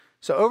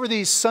So over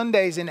these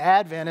Sundays in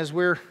Advent, as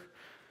we're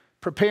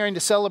preparing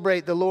to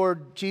celebrate the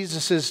Lord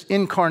Jesus'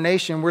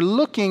 incarnation, we're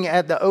looking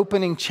at the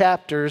opening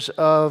chapters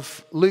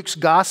of Luke's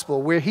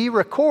gospel, where he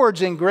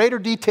records in greater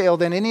detail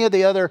than any of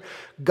the other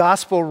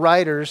gospel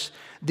writers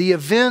the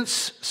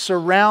events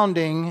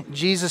surrounding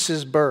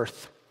Jesus'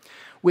 birth.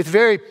 With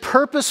very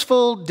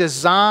purposeful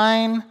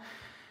design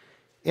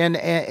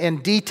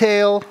and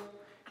detail,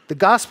 the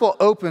gospel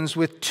opens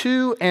with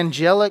two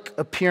angelic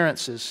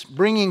appearances,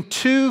 bringing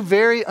two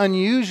very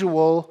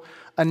unusual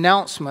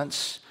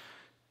announcements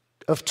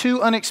of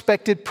two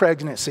unexpected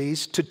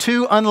pregnancies to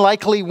two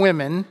unlikely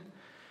women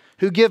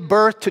who give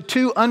birth to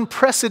two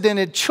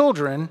unprecedented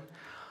children,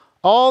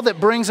 all that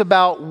brings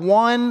about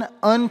one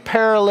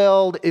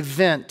unparalleled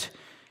event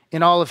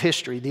in all of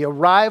history: the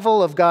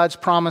arrival of God's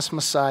promised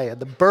Messiah,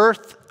 the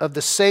birth of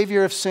the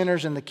Savior of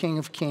sinners and the King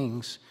of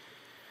kings.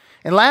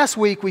 And last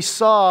week we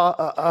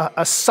saw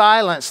a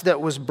silence that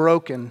was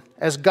broken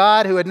as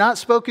God, who had not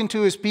spoken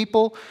to his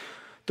people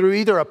through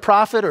either a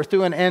prophet or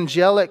through an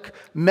angelic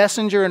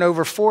messenger in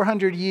over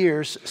 400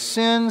 years,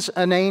 sends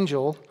an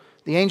angel,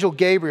 the angel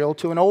Gabriel,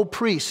 to an old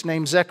priest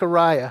named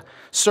Zechariah,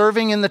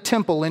 serving in the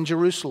temple in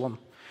Jerusalem.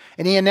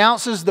 And he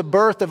announces the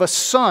birth of a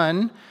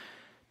son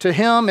to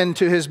him and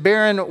to his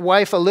barren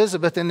wife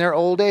Elizabeth in their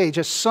old age,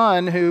 a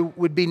son who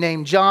would be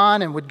named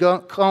John and would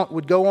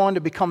go on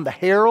to become the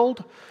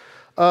herald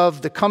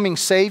of the coming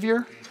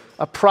Savior,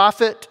 a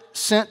prophet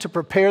sent to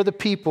prepare the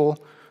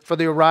people for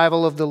the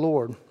arrival of the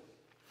Lord.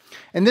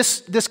 And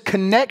this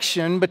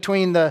connection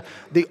between the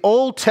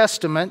Old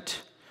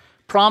Testament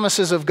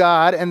promises of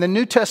God and the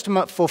New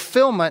Testament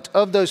fulfillment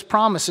of those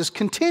promises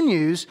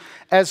continues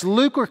as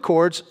Luke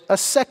records a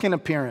second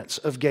appearance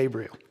of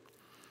Gabriel.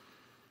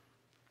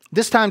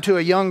 This time to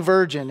a young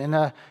virgin in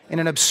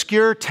an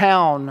obscure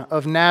town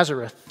of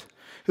Nazareth,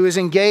 who is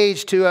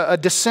engaged to a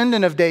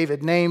descendant of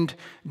David named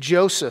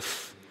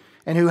Joseph,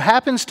 and who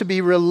happens to be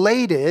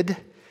related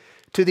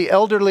to the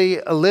elderly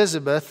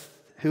Elizabeth,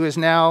 who is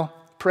now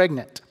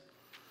pregnant.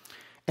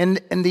 And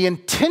the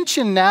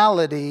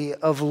intentionality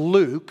of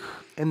Luke,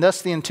 and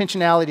thus the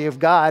intentionality of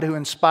God, who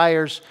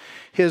inspires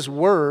his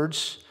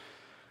words,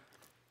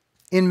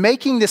 in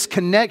making this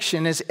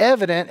connection is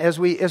evident as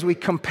we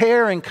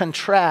compare and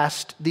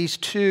contrast these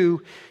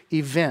two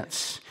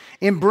events.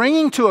 In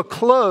bringing to a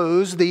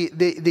close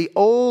the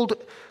old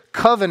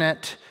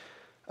covenant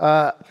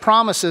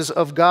promises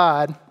of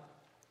God,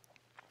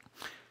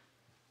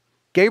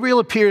 Gabriel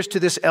appears to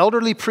this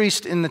elderly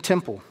priest in the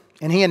temple,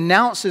 and he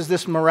announces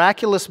this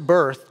miraculous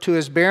birth to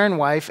his barren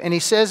wife, and he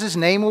says his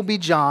name will be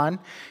John.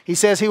 He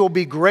says he will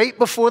be great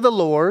before the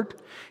Lord.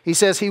 He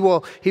says he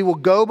will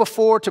go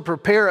before to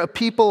prepare a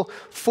people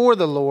for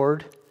the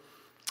Lord.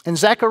 And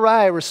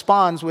Zechariah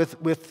responds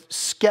with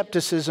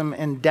skepticism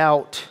and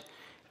doubt,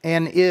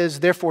 and is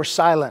therefore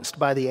silenced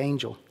by the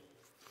angel.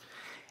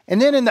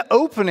 And then in the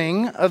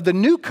opening of the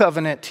New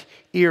Covenant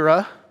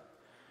era,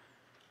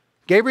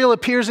 Gabriel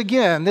appears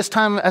again, this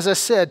time, as I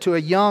said, to a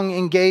young,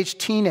 engaged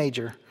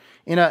teenager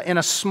in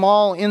a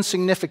small,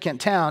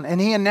 insignificant town. And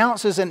he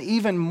announces an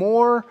even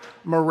more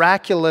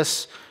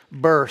miraculous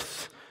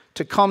birth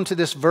to come to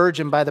this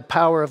virgin by the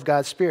power of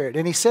God's Spirit.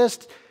 And he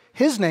says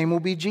his name will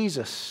be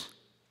Jesus.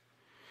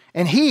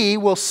 And he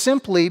will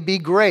simply be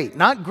great.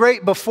 Not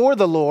great before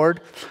the Lord,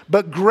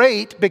 but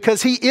great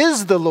because he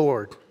is the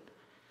Lord.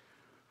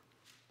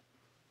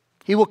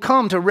 He will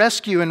come to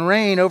rescue and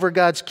reign over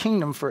God's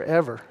kingdom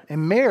forever.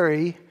 And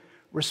Mary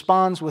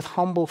responds with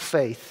humble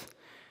faith.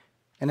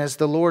 And as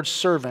the Lord's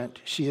servant,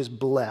 she is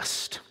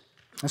blessed.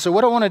 And so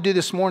what I want to do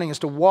this morning is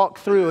to walk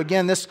through,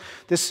 again, this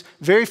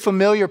very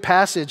familiar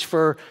passage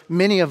for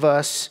many of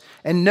us,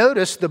 and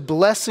notice the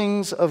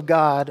blessings of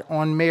God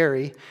on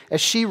Mary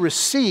as she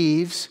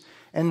receives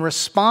and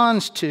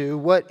responds to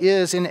what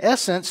is, in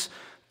essence,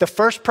 the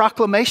first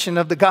proclamation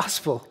of the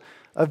gospel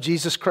of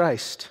Jesus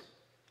Christ.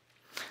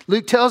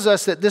 Luke tells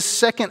us that this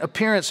second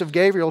appearance of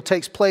Gabriel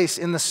takes place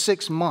in the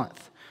 6th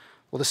month.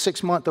 Well, the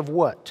 6th month of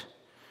what?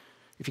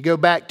 If you go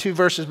back 2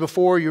 verses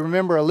before, you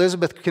remember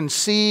Elizabeth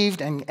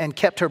conceived and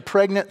kept her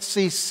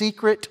pregnancy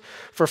secret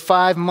for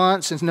 5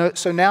 months. And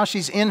so now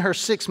she's in her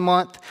 6th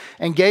month,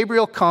 and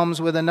Gabriel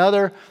comes with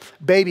another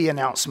baby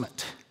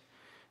announcement.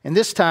 And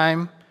this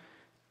time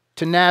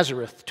to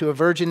Nazareth, to a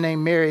virgin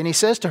named Mary. And he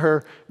says to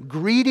her,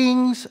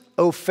 "Greetings,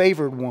 O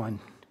favored one,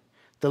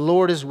 the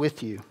Lord is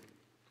with you."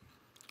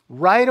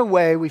 Right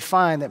away, we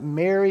find that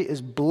Mary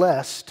is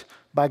blessed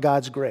by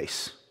God's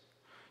grace.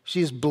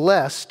 She is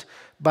blessed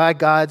by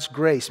God's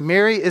grace.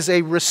 Mary is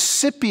a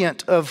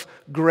recipient of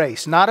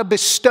grace, not a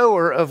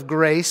bestower of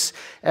grace,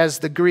 as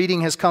the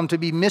greeting has come to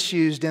be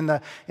misused in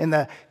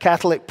the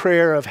Catholic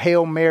prayer of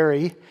Hail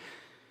Mary.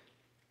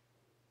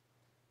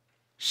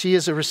 She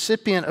is a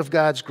recipient of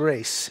God's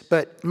grace.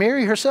 But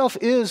Mary herself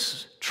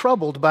is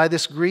troubled by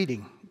this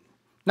greeting.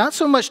 Not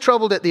so much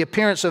troubled at the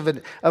appearance of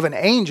an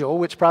angel,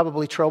 which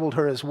probably troubled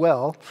her as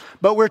well,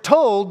 but we're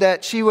told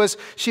that she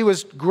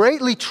was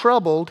greatly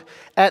troubled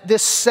at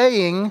this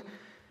saying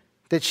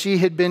that she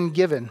had been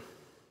given.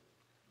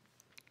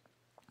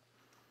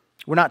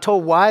 We're not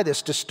told why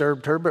this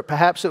disturbed her, but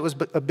perhaps it was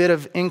a bit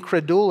of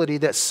incredulity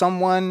that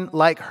someone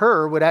like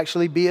her would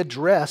actually be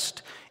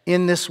addressed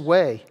in this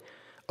way.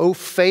 O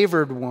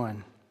favored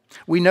one.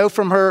 We know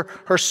from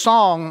her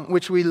song,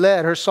 which we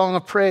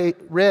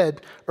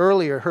read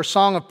earlier, her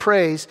song of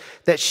praise,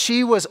 that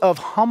she was of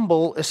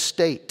humble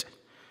estate.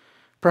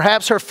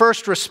 Perhaps her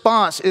first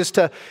response is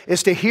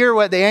to hear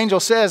what the angel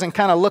says and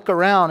kind of look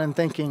around and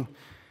thinking,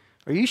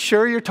 are you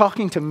sure you're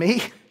talking to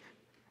me?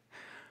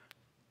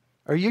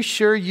 Are you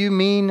sure you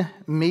mean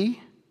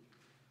me?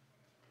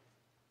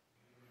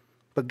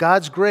 But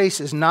God's grace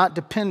is not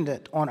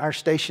dependent on our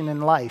station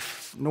in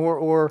life,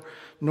 nor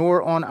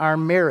on our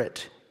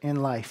merit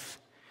in life.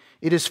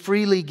 It is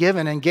freely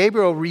given. And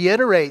Gabriel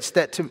reiterates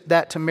that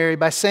to Mary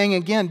by saying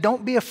again,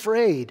 don't be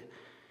afraid,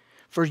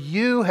 for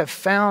you have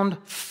found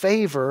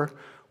favor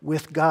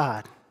with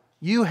God.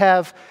 You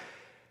have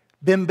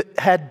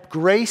had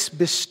grace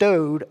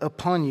bestowed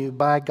upon you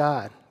by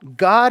God.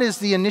 God is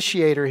the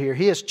initiator here.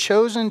 He has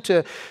chosen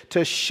to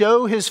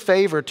show His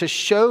favor, to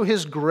show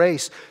His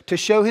grace, to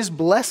show His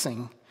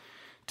blessing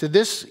to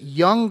this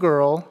young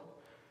girl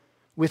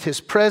with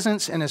His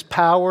presence and His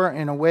power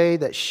in a way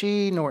that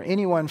she, nor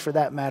anyone for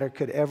that matter,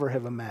 could ever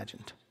have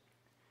imagined.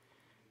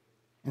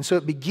 And so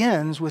it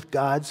begins with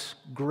God's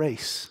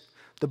grace,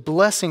 the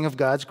blessing of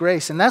God's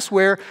grace. And that's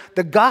where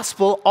the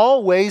gospel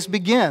always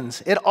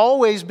begins. It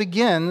always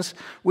begins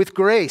with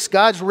grace.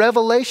 God's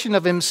revelation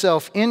of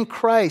Himself in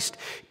Christ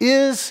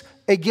is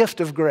a gift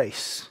of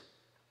grace.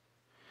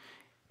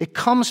 It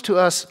comes to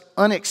us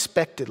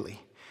unexpectedly,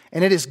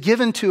 and it is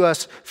given to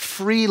us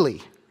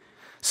freely,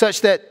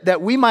 such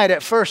that we might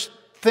at first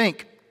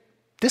think,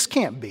 this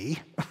can't be.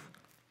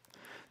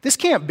 This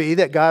can't be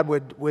that God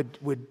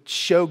would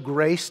show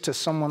grace to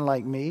someone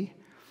like me.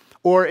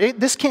 Or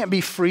this can't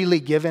be freely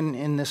given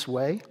in this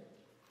way.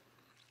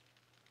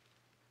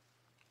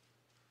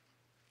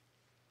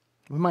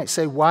 We might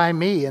say, why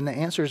me? And the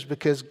answer is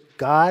because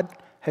God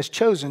has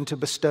chosen to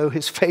bestow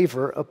His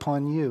favor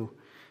upon you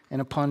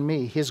and upon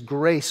me, His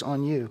grace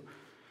on you.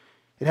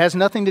 It has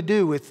nothing to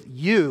do with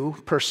you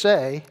per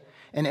se,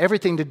 and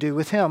everything to do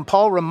with Him.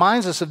 Paul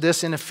reminds us of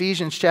this in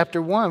Ephesians chapter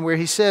 1, where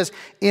he says,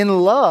 in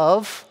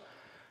love,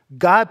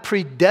 God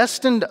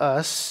predestined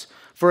us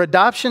for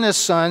adoption as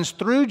sons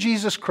through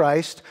Jesus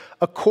Christ,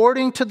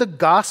 according to the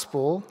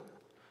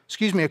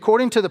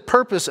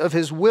purpose of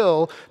His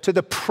will, to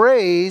the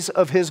praise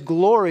of His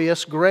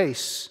glorious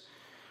grace,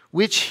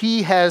 which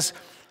He has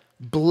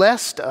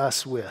blessed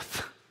us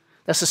with.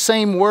 That's the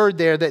same word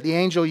there that the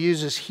angel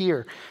uses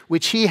here,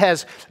 which He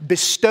has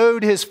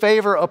bestowed His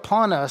favor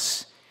upon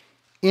us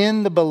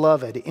in the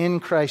beloved, in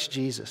Christ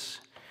Jesus.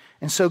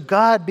 And so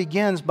God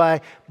begins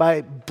by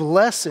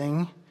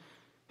blessing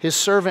His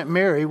servant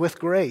Mary with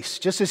grace,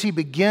 just as He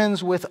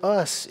begins with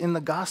us in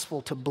the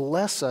gospel to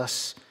bless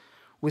us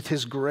with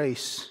His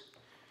grace.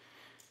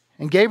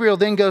 And Gabriel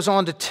then goes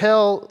on to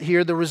tell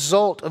here the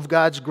result of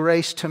God's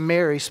grace to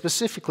Mary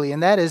specifically,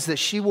 and that is that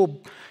she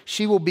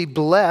will be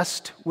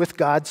blessed with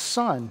God's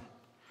Son.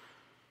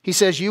 He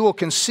says, you will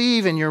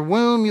conceive in your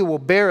womb, you will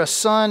bear a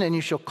son, and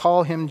you shall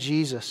call him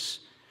Jesus.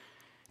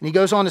 And he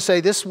goes on to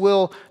say, this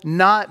will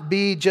not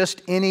be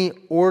just any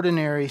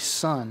ordinary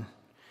son.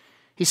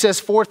 He says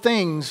 4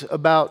 things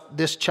about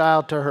this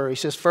child to her. He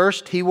says,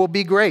 first, he will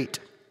be great.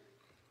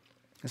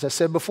 As I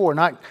said before,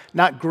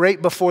 not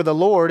great before the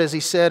Lord, as he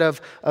said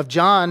of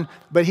John,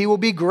 but he will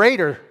be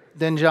greater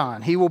than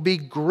John. He will be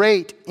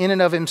great in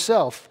and of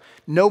himself.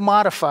 No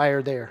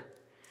modifier there.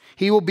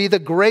 He will be the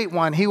great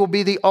one. He will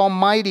be the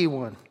almighty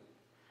one.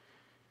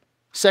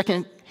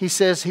 Second, he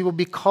says he will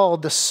be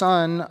called the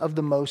Son of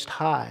the Most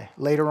High.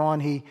 Later on,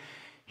 he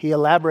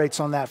elaborates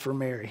on that for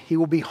Mary. He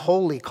will be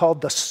holy,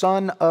 called the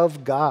Son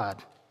of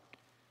God.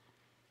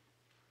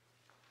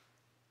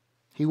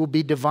 He will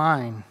be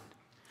divine.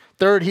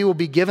 Third, he will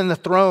be given the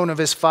throne of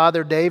his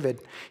father David.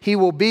 He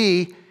will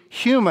be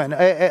human,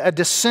 a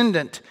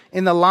descendant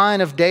in the line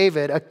of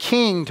David, a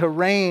king to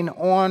reign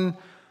on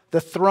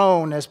the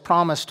throne as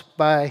promised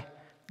by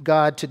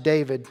God to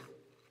David.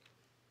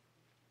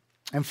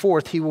 And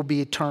fourth, he will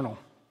be eternal.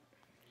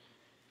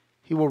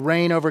 He will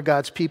reign over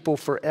God's people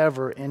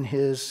forever in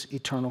his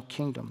eternal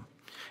kingdom.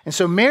 And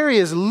so Mary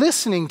is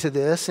listening to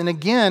this, and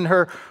again,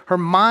 her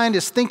mind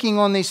is thinking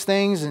on these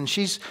things, and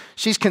she's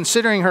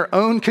considering her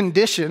own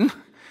condition.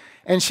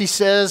 And she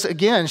says,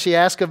 again, she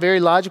asks a very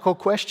logical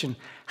question.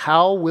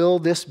 How will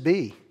this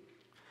be?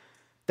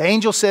 The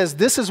angel says,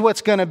 this is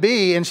what's going to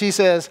be. And she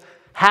says,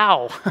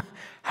 how?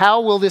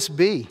 How will this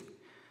be?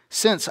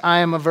 Since I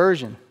am a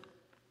virgin.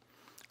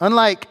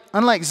 Unlike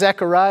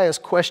Zechariah's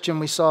question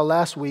we saw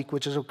last week,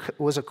 which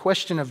was a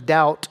question of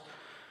doubt,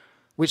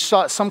 which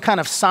sought some kind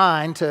of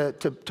sign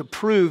to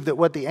prove that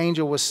what the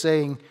angel was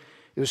saying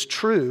was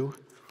true,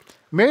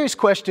 Mary's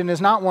question is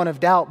not one of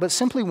doubt, but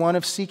simply one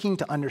of seeking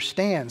to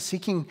understand,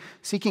 seeking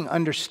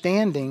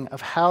understanding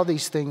of how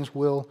these things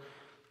will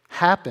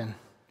happen.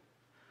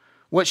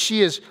 What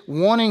she is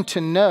wanting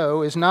to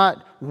know is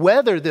not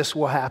whether this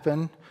will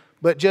happen,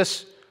 but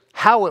just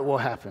how it will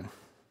happen.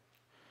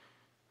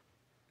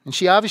 And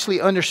she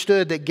obviously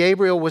understood that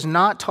Gabriel was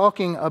not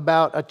talking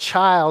about a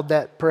child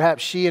that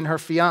perhaps she and her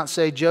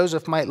fiancé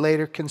Joseph might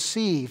later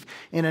conceive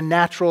in a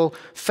natural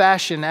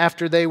fashion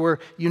after they were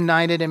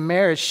united in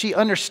marriage. She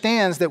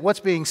understands that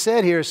what's being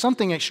said here is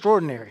something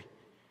extraordinary.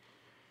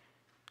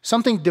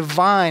 Something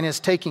divine is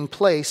taking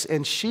place,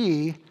 and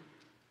she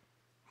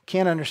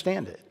can't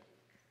understand it.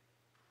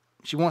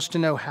 She wants to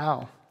know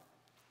how.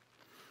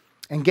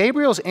 And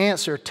Gabriel's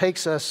answer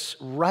takes us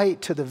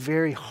right to the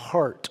very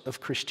heart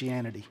of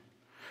Christianity,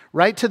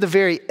 right to the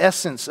very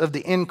essence of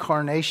the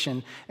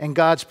incarnation and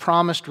God's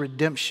promised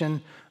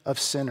redemption of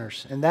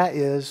sinners. And that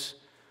is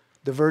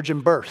the virgin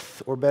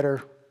birth, or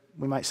better,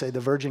 we might say the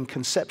virgin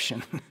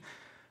conception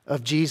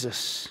of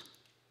Jesus.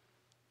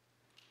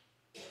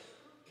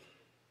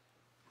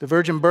 The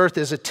virgin birth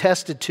is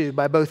attested to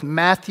by both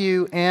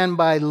Matthew and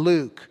by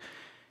Luke.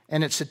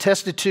 And it's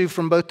attested to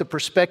from both the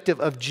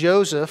perspective of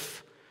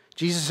Joseph,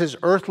 Jesus'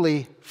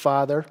 earthly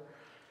father,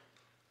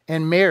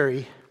 and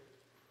Mary.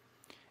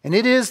 And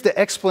it is the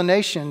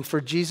explanation for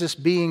Jesus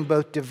being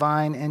both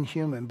divine and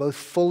human, both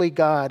fully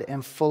God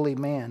and fully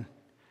man,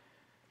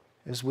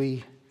 as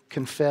we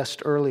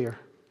confessed earlier.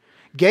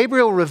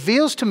 Gabriel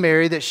reveals to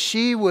Mary that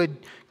she would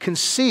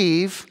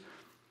conceive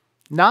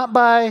not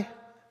by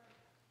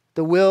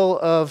the will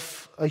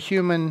of a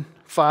human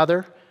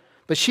father,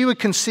 but she would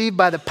conceive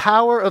by the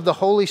power of the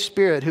Holy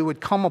Spirit who would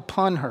come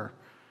upon her.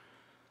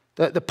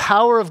 The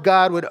power of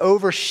God would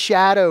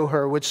overshadow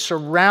her, would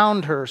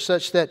surround her,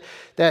 such that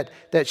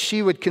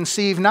she would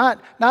conceive not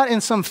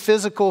in some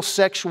physical,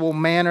 sexual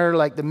manner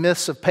like the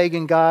myths of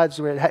pagan gods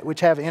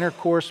which have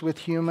intercourse with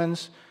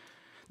humans.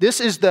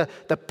 This is the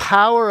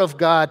power of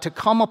God to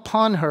come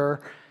upon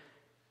her,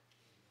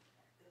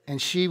 and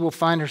she will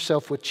find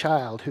herself with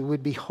child who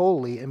would be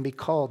holy and be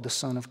called the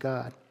Son of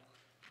God.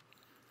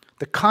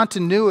 The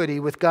continuity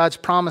with God's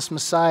promised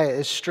Messiah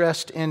is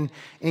stressed in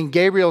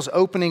Gabriel's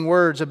opening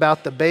words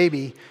about the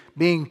baby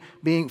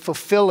being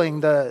fulfilling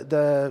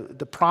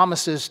the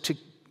promises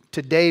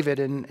to David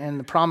and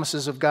the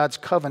promises of God's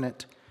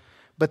covenant.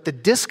 But the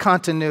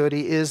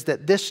discontinuity is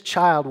that this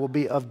child will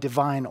be of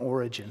divine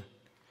origin.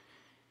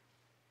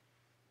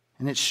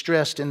 And it's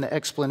stressed in the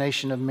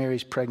explanation of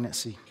Mary's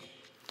pregnancy.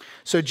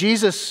 So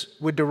Jesus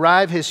would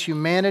derive his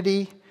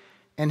humanity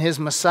and his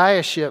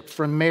messiahship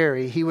from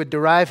Mary. He would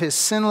derive his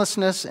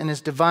sinlessness and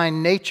his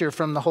divine nature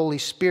from the Holy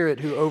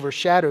Spirit who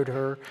overshadowed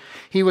her.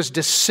 He was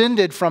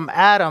descended from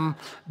Adam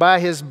by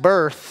his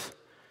birth,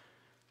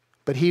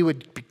 but he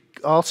would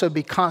also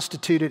be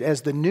constituted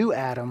as the new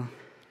Adam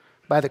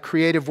by the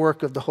creative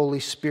work of the Holy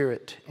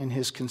Spirit in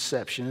his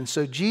conception. And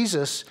so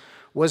Jesus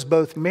was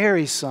both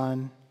Mary's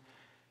son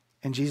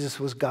and Jesus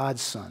was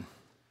God's son.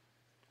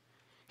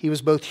 He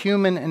was both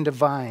human and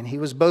divine. He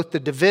was both the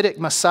Davidic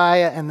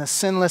Messiah and the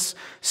sinless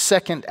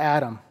second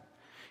Adam.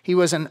 His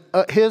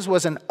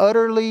was an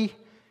utterly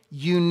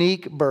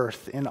unique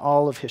birth in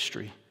all of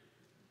history.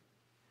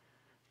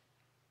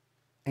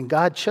 And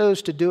God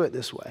chose to do it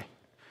this way.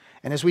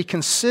 And as we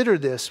consider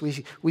this,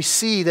 we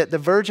see that the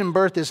virgin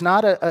birth is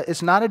not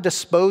a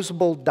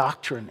disposable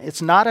doctrine.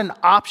 It's not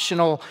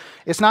optional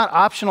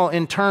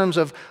in terms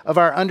of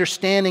our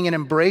understanding and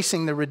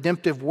embracing the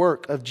redemptive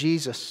work of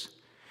Jesus.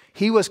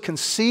 He was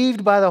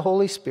conceived by the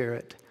Holy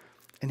Spirit,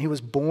 and he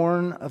was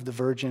born of the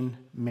Virgin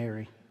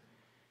Mary.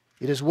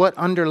 It is what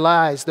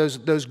underlies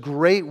those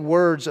great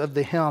words of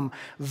the hymn,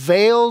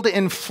 "Veiled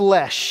in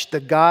flesh, the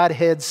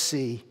Godhead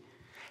see.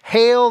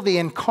 Hail the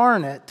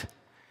incarnate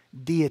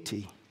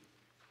deity."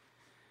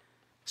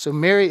 So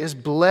Mary is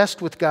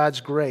blessed with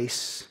God's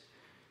grace,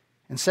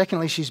 and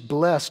secondly, she's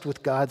blessed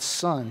with God's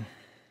Son.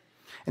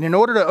 And in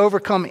order to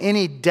overcome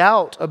any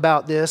doubt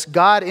about this,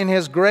 God in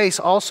his grace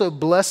also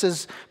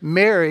blesses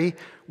Mary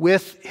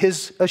with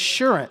his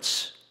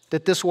assurance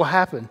that this will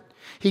happen.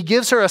 He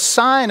gives her a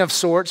sign of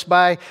sorts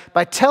by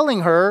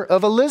telling her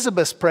of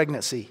Elizabeth's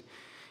pregnancy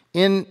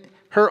in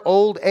her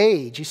old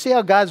age. You see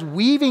how God's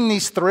weaving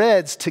these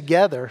threads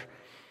together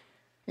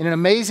in an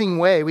amazing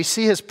way. We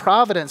see his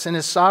providence and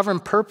his sovereign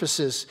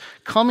purposes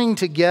coming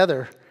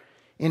together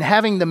in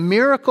having the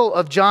miracle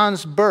of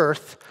John's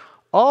birth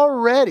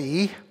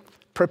already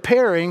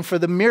preparing for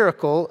the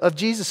miracle of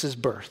Jesus'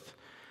 birth.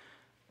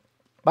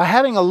 By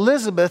having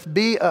Elizabeth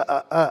be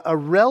a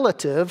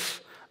relative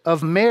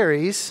of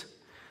Mary's,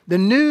 the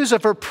news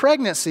of her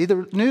pregnancy,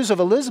 the news of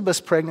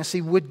Elizabeth's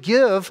pregnancy, would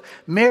give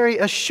Mary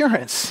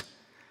assurance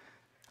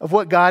of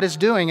what God is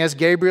doing, as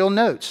Gabriel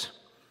notes.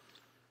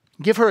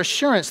 Give her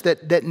assurance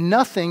that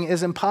nothing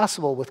is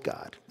impossible with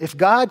God. If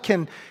God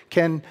can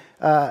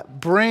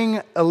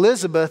bring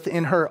Elizabeth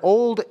in her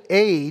old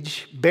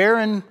age,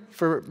 barren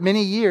for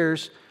many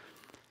years,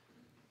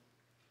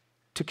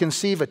 to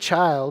conceive a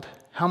child,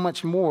 how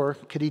much more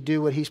could he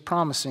do what he's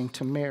promising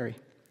to Mary?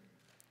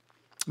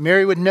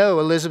 Mary would know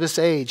Elizabeth's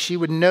age. She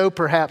would know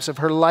perhaps of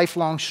her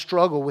lifelong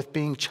struggle with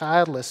being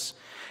childless.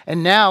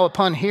 And now,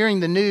 upon hearing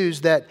the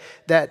news that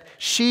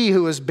she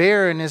who was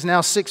barren is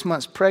now 6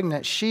 months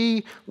pregnant,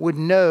 she would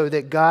know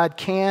that God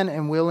can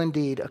and will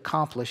indeed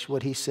accomplish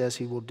what he says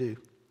he will do.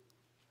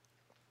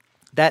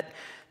 That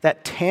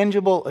that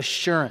tangible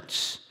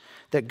assurance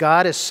that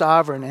God is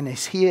sovereign and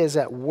He is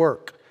at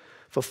work,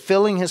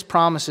 fulfilling His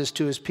promises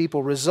to His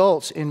people,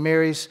 results in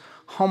Mary's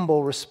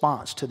humble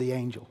response to the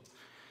angel.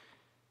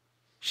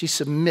 She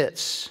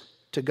submits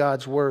to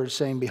God's word,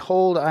 saying,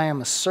 "Behold, I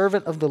am a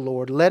servant of the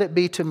Lord. Let it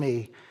be to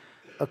me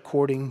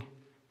according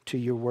to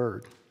your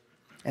word."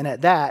 And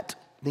at that,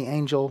 the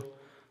angel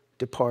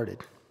departed.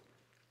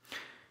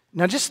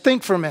 Now just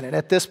think for a minute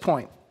at this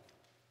point.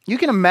 You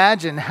can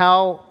imagine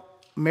how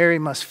Mary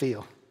must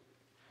feel.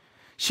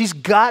 She's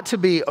got to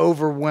be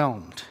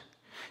overwhelmed.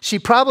 She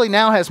probably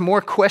now has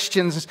more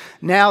questions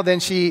now than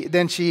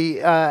she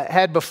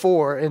had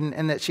before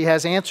and that she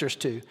has answers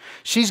to.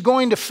 She's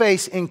going to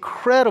face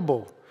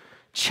incredible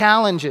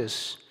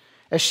challenges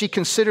as she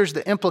considers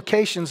the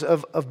implications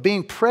of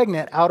being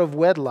pregnant out of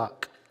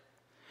wedlock.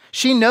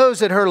 She knows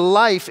that her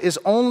life is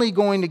only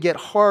going to get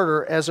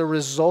harder as a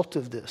result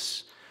of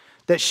this,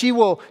 that she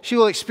will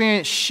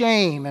experience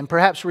shame and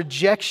perhaps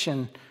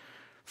rejection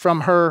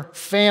from her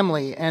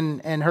family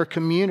and her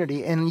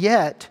community, and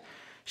yet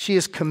she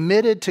is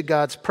committed to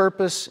God's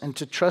purpose and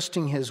to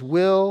trusting His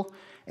will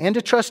and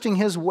to trusting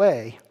His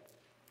way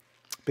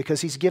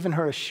because He's given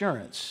her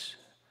assurance.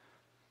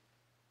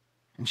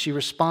 And she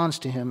responds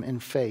to Him in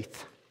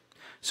faith.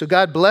 So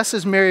God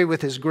blesses Mary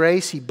with His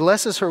grace. He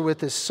blesses her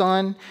with His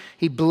Son.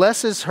 He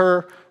blesses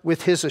her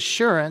with His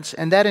assurance.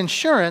 And that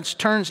assurance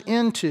turns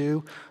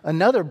into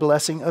another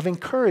blessing of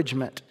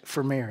encouragement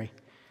for Mary.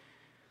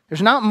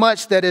 There's not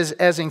much that is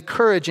as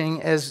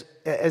encouraging as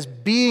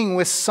being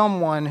with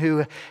someone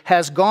who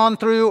has gone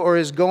through or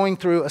is going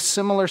through a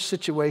similar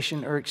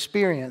situation or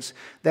experience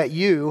that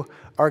you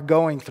are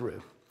going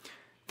through.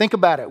 Think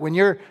about it. When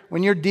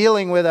you're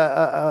dealing with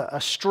a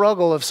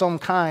struggle of some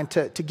kind,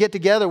 to get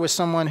together with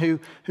someone who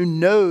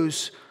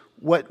knows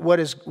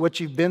what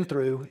you've been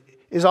through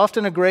is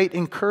often a great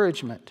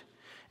encouragement.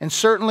 And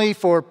certainly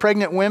for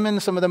pregnant women,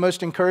 some of the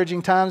most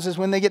encouraging times is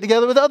when they get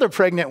together with other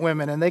pregnant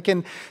women and they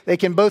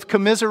can both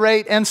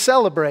commiserate and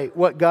celebrate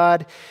what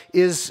God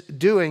is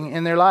doing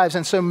in their lives.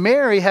 And so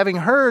Mary, having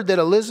heard that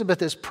Elizabeth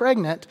is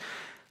pregnant,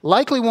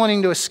 likely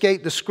wanting to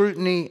escape the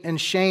scrutiny and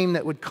shame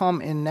that would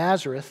come in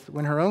Nazareth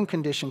when her own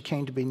condition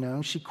came to be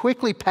known, she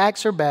quickly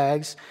packs her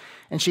bags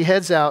and she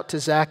heads out to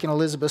Zach and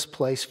Elizabeth's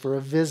place for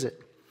a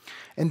visit.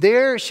 And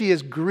there she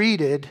is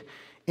greeted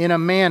in a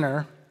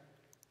manner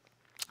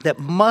that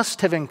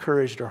must have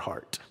encouraged her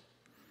heart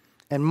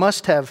and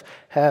must have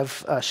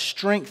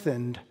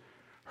strengthened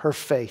her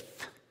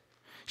faith.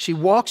 She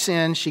walks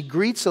in, she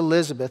greets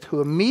Elizabeth, who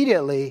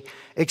immediately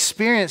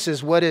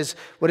experiences what is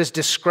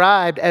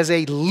described as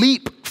a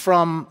leap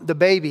from the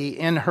baby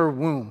in her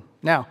womb.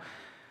 Now,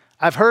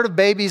 I've heard of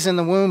babies in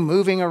the womb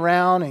moving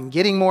around and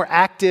getting more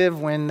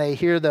active when they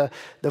hear the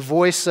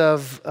voice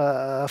of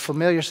a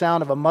familiar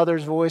sound of a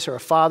mother's voice or a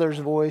father's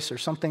voice or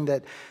something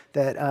that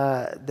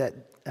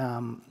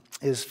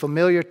is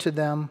familiar to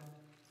them.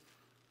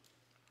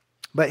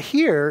 But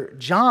here,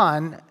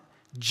 John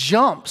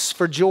jumps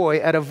for joy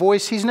at a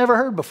voice he's never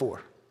heard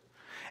before.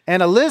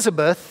 And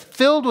Elizabeth,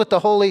 filled with the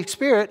Holy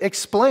Spirit,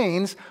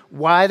 explains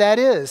why that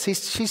is. She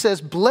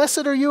says,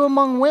 "Blessed are you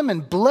among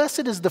women.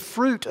 Blessed is the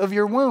fruit of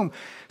your womb."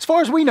 As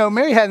far as we know,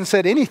 Mary hadn't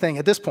said anything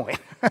at this point,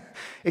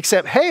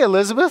 except, "Hey,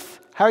 Elizabeth,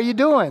 how are you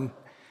doing?"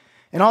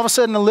 And all of a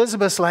sudden,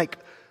 Elizabeth's like,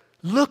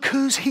 "Look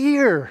who's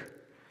here.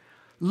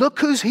 Look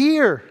who's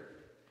here.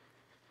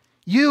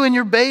 You and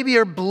your baby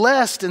are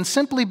blessed, and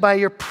simply by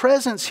your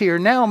presence here,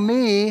 now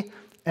me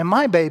and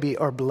my baby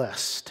are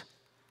blessed."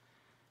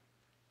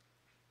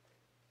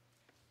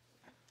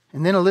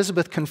 And then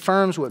Elizabeth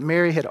confirms what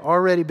Mary had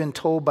already been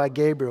told by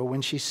Gabriel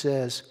when she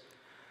says,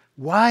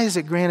 "Why is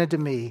it granted to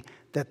me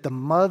that the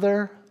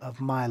mother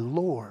of my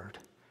Lord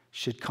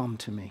should come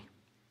to me?"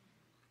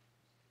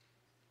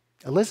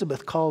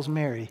 Elizabeth calls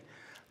Mary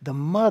the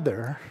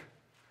mother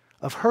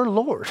of her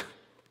Lord.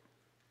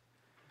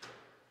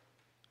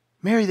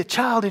 Mary, the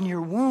child in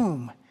your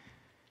womb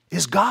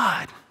is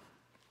God.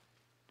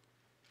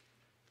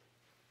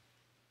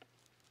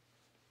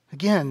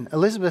 Again,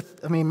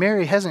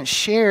 Mary hasn't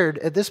shared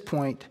at this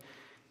point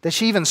that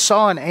she even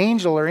saw an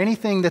angel or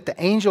anything that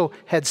the angel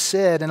had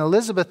said. And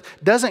Elizabeth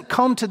doesn't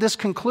come to this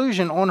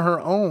conclusion on her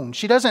own.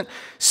 She doesn't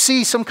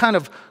see some kind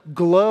of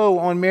glow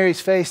on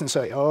Mary's face and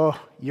say, "Oh,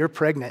 you're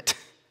pregnant.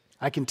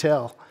 I can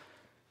tell."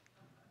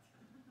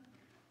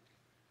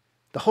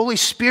 The Holy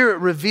Spirit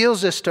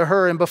reveals this to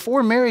her, and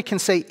before Mary can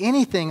say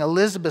anything,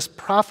 Elizabeth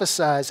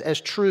prophesies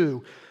as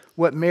true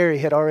what Mary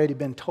had already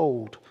been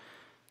told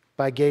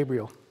by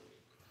Gabriel.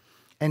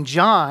 And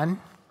John,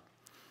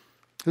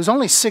 who's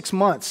only 6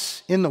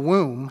 months in the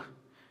womb,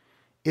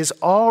 is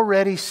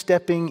already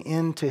stepping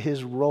into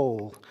his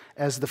role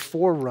as the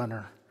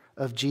forerunner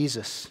of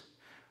Jesus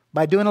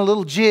by doing a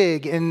little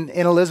jig in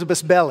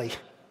Elizabeth's belly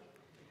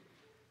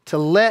to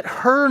let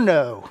her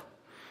know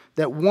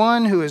that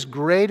one who is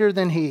greater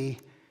than he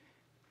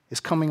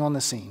is coming on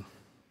the scene.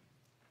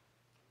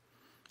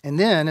 And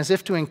then, as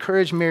if to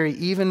encourage Mary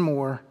even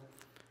more,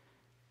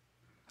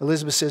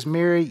 Elizabeth says,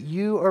 "Mary,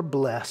 you are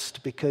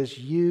blessed because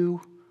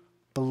you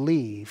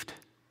believed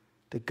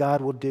that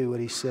God will do what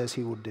he says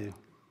he will do.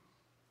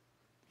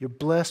 You're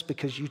blessed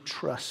because you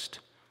trust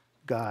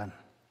God.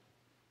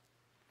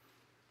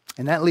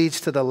 And that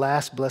leads to the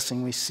last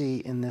blessing we see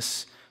in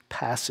this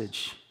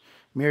passage.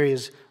 Mary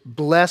is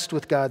blessed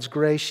with God's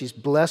grace. She's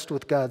blessed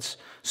with God's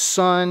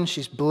Son.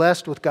 She's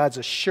blessed with God's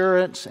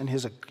assurance and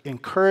his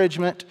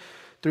encouragement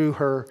through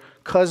her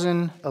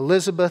cousin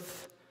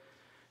Elizabeth.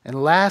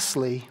 And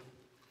lastly,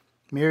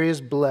 Mary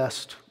is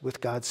blessed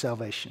with God's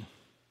salvation.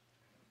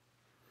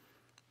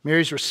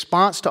 Mary's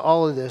response to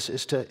all of this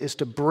is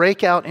to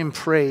break out in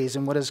praise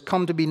in what has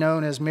come to be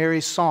known as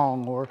Mary's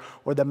song or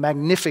the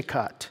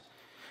Magnificat.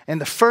 And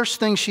the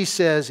first thing she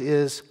says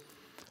is,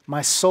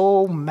 "My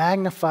soul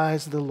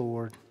magnifies the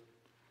Lord,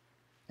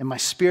 and my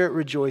spirit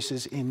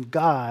rejoices in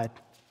God,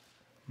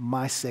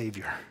 my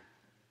Savior."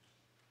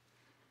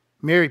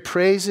 Mary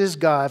praises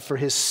God for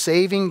his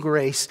saving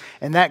grace,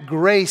 and that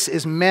grace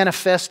is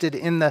manifested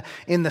in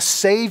the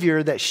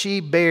Savior that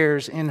she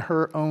bears in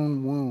her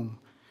own womb.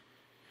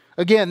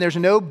 Again, there's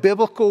no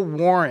biblical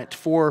warrant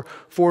for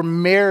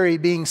Mary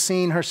being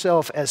seen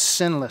herself as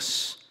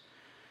sinless.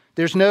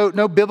 There's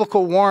no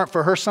biblical warrant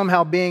for her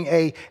somehow being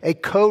a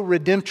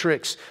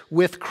co-redemptrix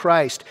with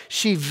Christ.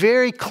 She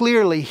very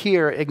clearly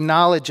here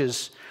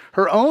acknowledges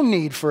her own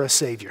need for a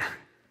Savior.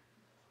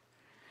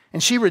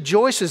 And she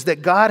rejoices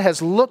that God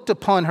has looked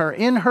upon her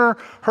in her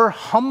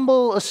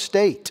humble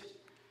estate,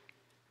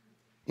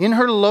 in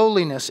her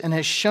lowliness, and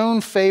has shown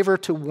favor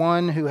to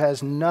one who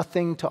has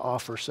nothing to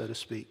offer, so to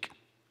speak.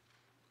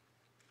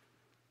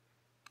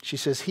 She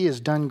says, "He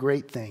has done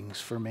great things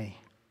for me.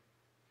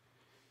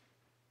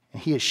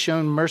 And he has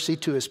shown mercy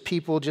to his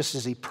people just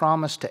as he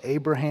promised to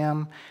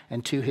Abraham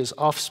and to his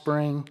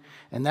offspring.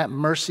 And that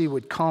mercy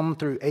would come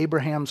through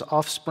Abraham's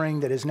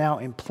offspring that is now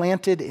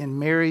implanted in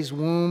Mary's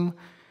womb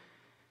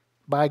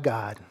by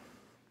God.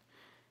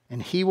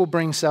 And he will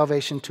bring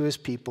salvation to his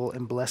people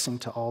and blessing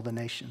to all the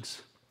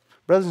nations."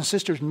 Brothers and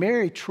sisters,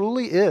 Mary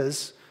truly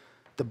is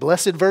the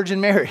Blessed Virgin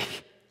Mary.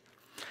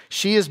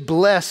 She is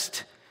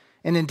blessed.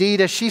 And indeed,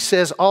 as she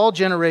says, all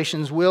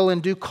generations will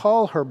and do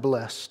call her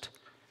blessed.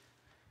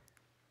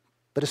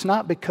 But it's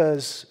not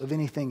because of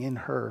anything in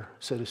her,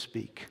 so to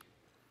speak.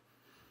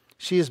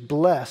 She is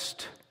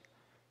blessed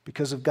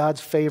because of God's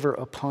favor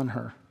upon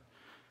her.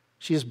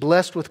 She is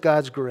blessed with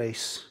God's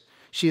grace.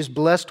 She is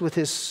blessed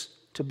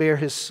to bear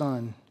his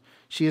Son.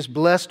 She is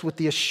blessed with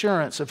the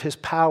assurance of his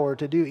power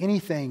to do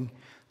anything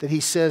that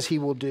he says he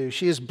will do.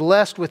 She is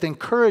blessed with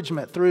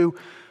encouragement through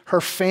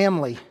her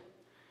family.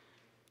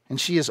 And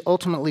she is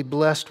ultimately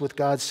blessed with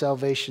God's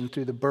salvation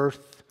through the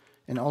birth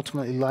and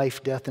ultimately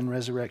life, death, and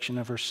resurrection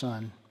of her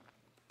Son,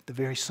 the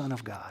very Son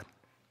of God.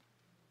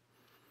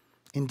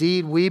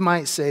 Indeed, we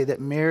might say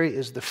that Mary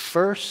is the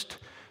first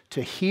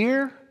to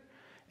hear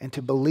and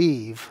to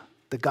believe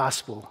the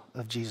gospel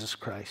of Jesus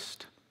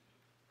Christ.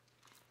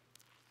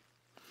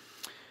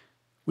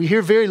 We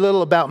hear very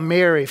little about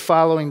Mary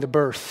following the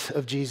birth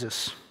of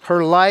Jesus.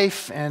 Her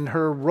life and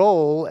her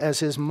role as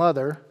his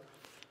mother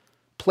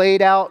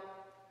played out,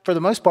 for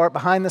the most part,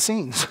 behind the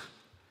scenes.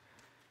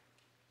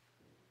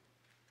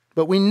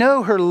 But we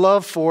know her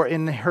love for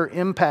and her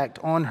impact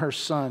on her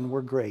Son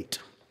were great.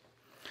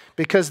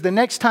 Because the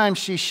next time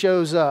she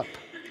shows up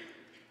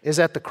is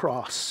at the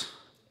cross.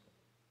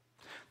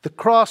 The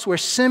cross where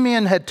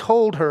Simeon had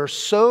told her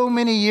so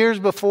many years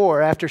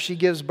before, after she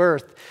gives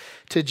birth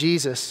to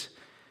Jesus,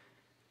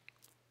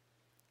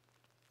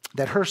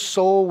 that her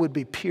soul would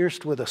be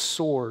pierced with a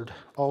sword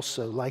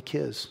also like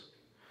his.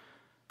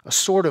 A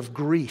sword of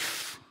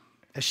grief,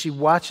 as she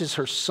watches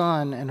her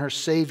Son and her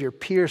Savior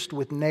pierced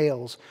with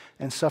nails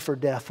and suffer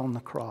death on the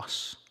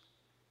cross.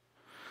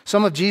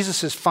 Some of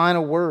Jesus'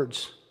 final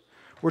words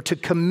were to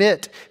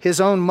commit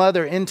his own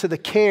mother into the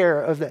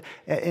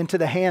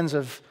hands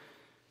of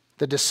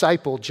the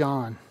disciple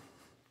John.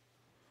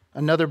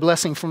 Another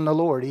blessing from the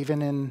Lord,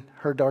 even in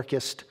her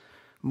darkest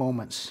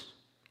moments.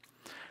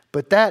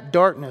 But that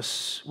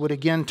darkness would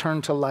again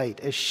turn to light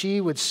as she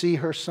would see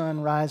her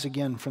Son rise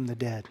again from the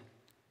dead.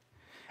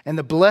 And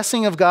the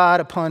blessing of God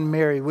upon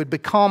Mary would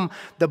become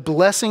the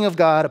blessing of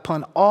God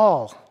upon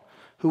all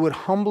who would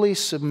humbly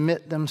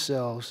submit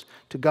themselves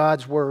to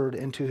God's word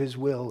and to his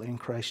will in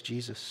Christ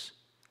Jesus.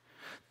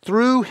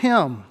 Through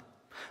him,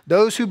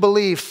 those who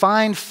believe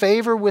find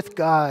favor with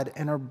God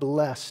and are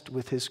blessed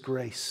with his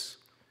grace.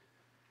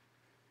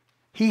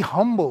 He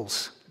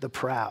humbles the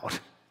proud,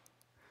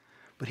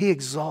 but he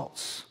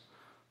exalts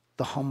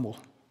the humble.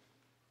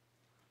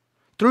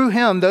 Through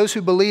him, those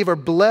who believe are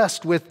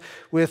blessed with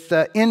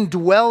the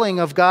indwelling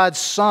of God's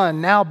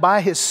Son, now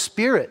by his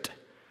Spirit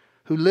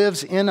who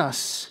lives in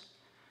us.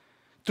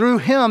 Through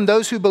him,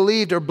 those who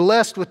believed are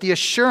blessed with the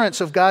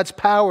assurance of God's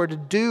power to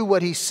do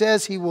what he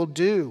says he will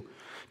do,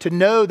 to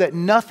know that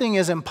nothing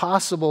is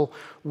impossible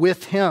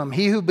with him.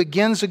 He who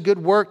begins a good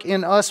work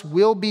in us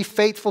will be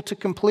faithful to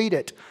complete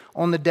it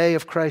on the day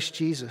of Christ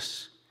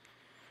Jesus.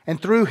 And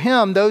through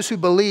him, those who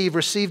believe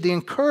receive the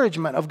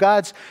encouragement of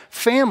God's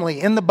family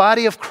in the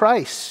body of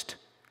Christ.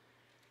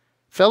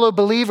 Fellow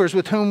believers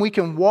with whom we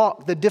can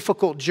walk the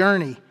difficult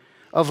journey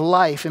of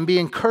life and be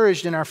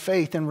encouraged in our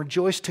faith and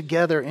rejoice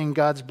together in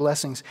God's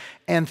blessings.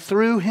 And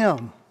through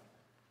him,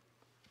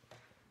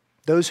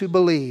 those who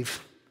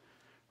believe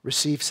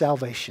receive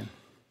salvation,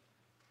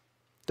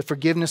 the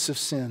forgiveness of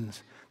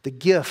sins, the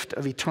gift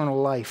of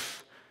eternal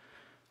life,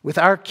 with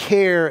our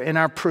care and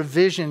our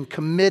provision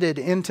committed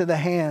into the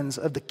hands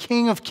of the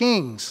King of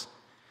Kings,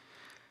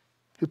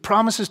 who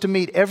promises to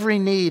meet every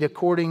need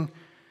according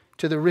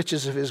to the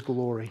riches of his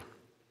glory.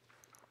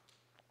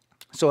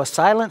 So a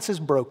silence is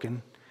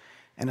broken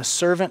and a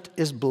servant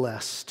is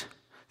blessed,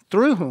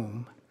 through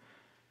whom,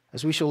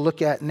 as we shall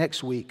look at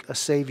next week, a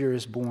Savior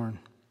is born.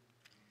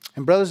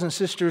 And brothers and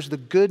sisters, the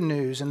good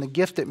news and the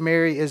gift that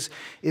Mary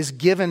is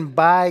given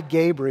by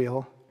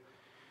Gabriel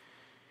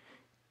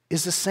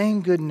is the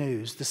same good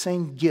news, the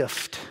same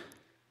gift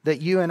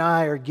that you and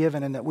I are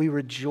given and that we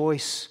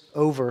rejoice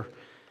over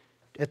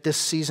at this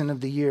season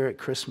of the year at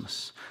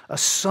Christmas. A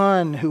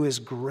son who is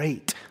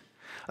great,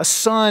 a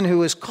son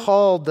who is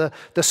called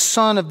the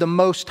Son of the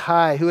Most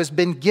High, who has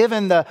been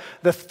given the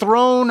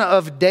throne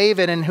of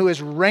David and who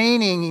is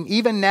reigning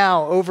even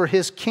now over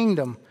his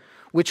kingdom,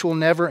 which will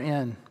never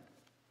end.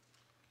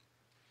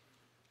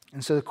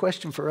 And so the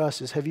question for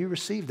us is, have you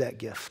received that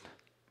gift?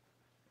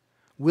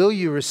 Will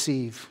you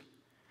receive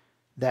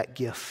that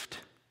gift?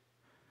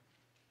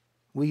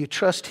 Will you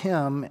trust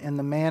him in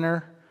the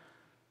manner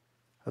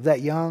of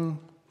that young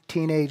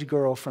teenage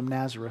girl from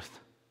Nazareth?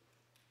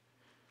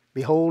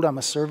 Behold, I'm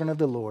a servant of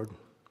the Lord.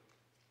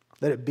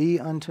 Let it be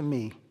unto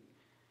me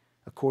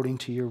according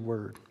to your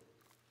word.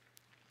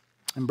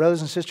 And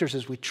brothers and sisters,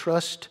 as we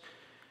trust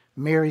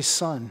Mary's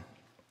son,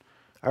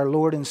 our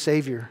Lord and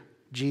Savior,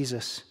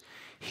 Jesus,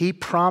 he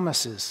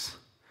promises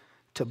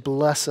to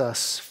bless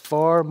us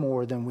far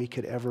more than we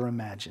could ever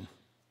imagine.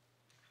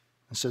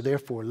 And so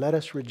therefore, let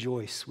us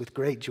rejoice with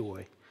great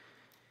joy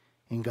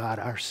in God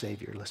our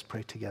Savior. Let's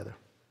pray together.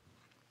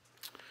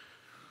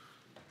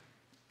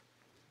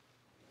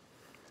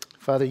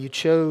 Father, you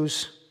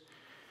chose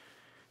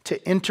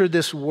to enter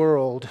this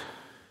world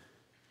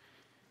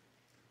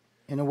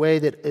in a way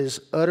that is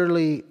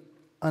utterly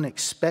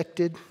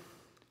unexpected,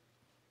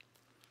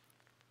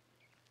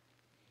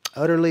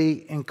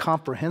 utterly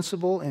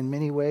incomprehensible in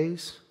many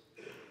ways,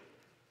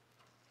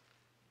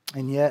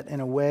 and yet in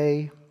a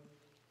way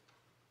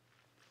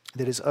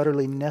that is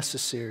utterly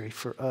necessary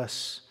for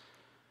us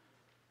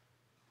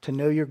to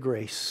know your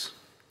grace,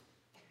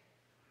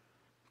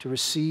 to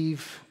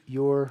receive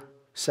your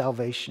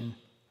salvation,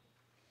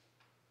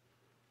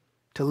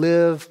 to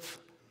live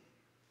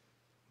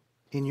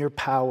in your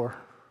power.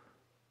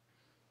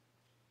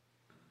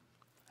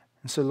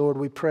 And so, Lord,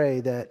 we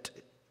pray that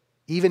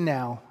even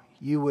now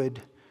you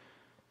would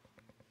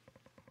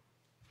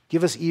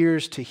give us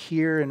ears to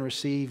hear and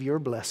receive your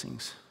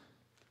blessings,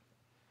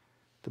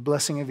 the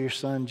blessing of your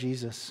Son,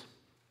 Jesus.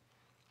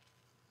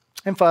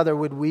 And Father,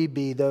 would we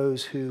be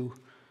those who,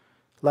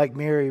 like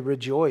Mary,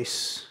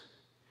 rejoice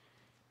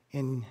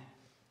in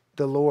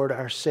the Lord,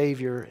 our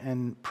Savior,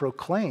 and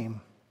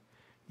proclaim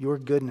your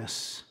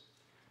goodness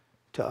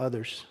to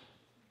others.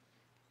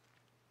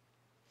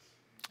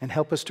 And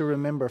help us to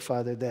remember,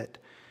 Father, that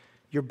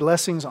your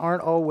blessings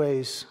aren't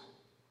always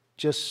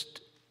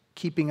just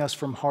keeping us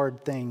from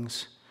hard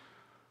things,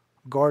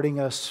 guarding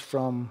us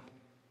from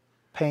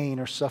pain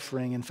or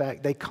suffering. In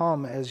fact, they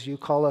come as you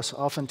call us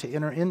often to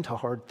enter into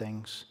hard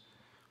things.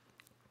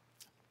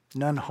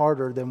 None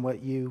harder than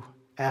what you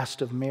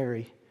asked of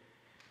Mary.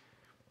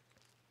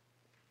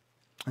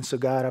 And so,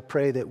 God, I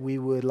pray that we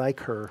would,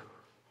 like her,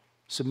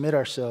 submit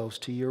ourselves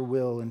to your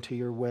will and to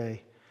your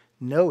way,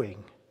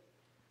 knowing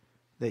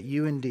that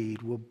you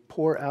indeed will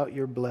pour out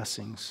your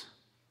blessings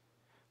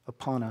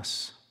upon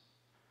us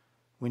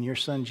when your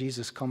Son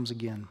Jesus comes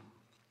again.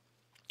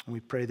 And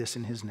we pray this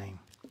in his name.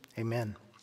 Amen.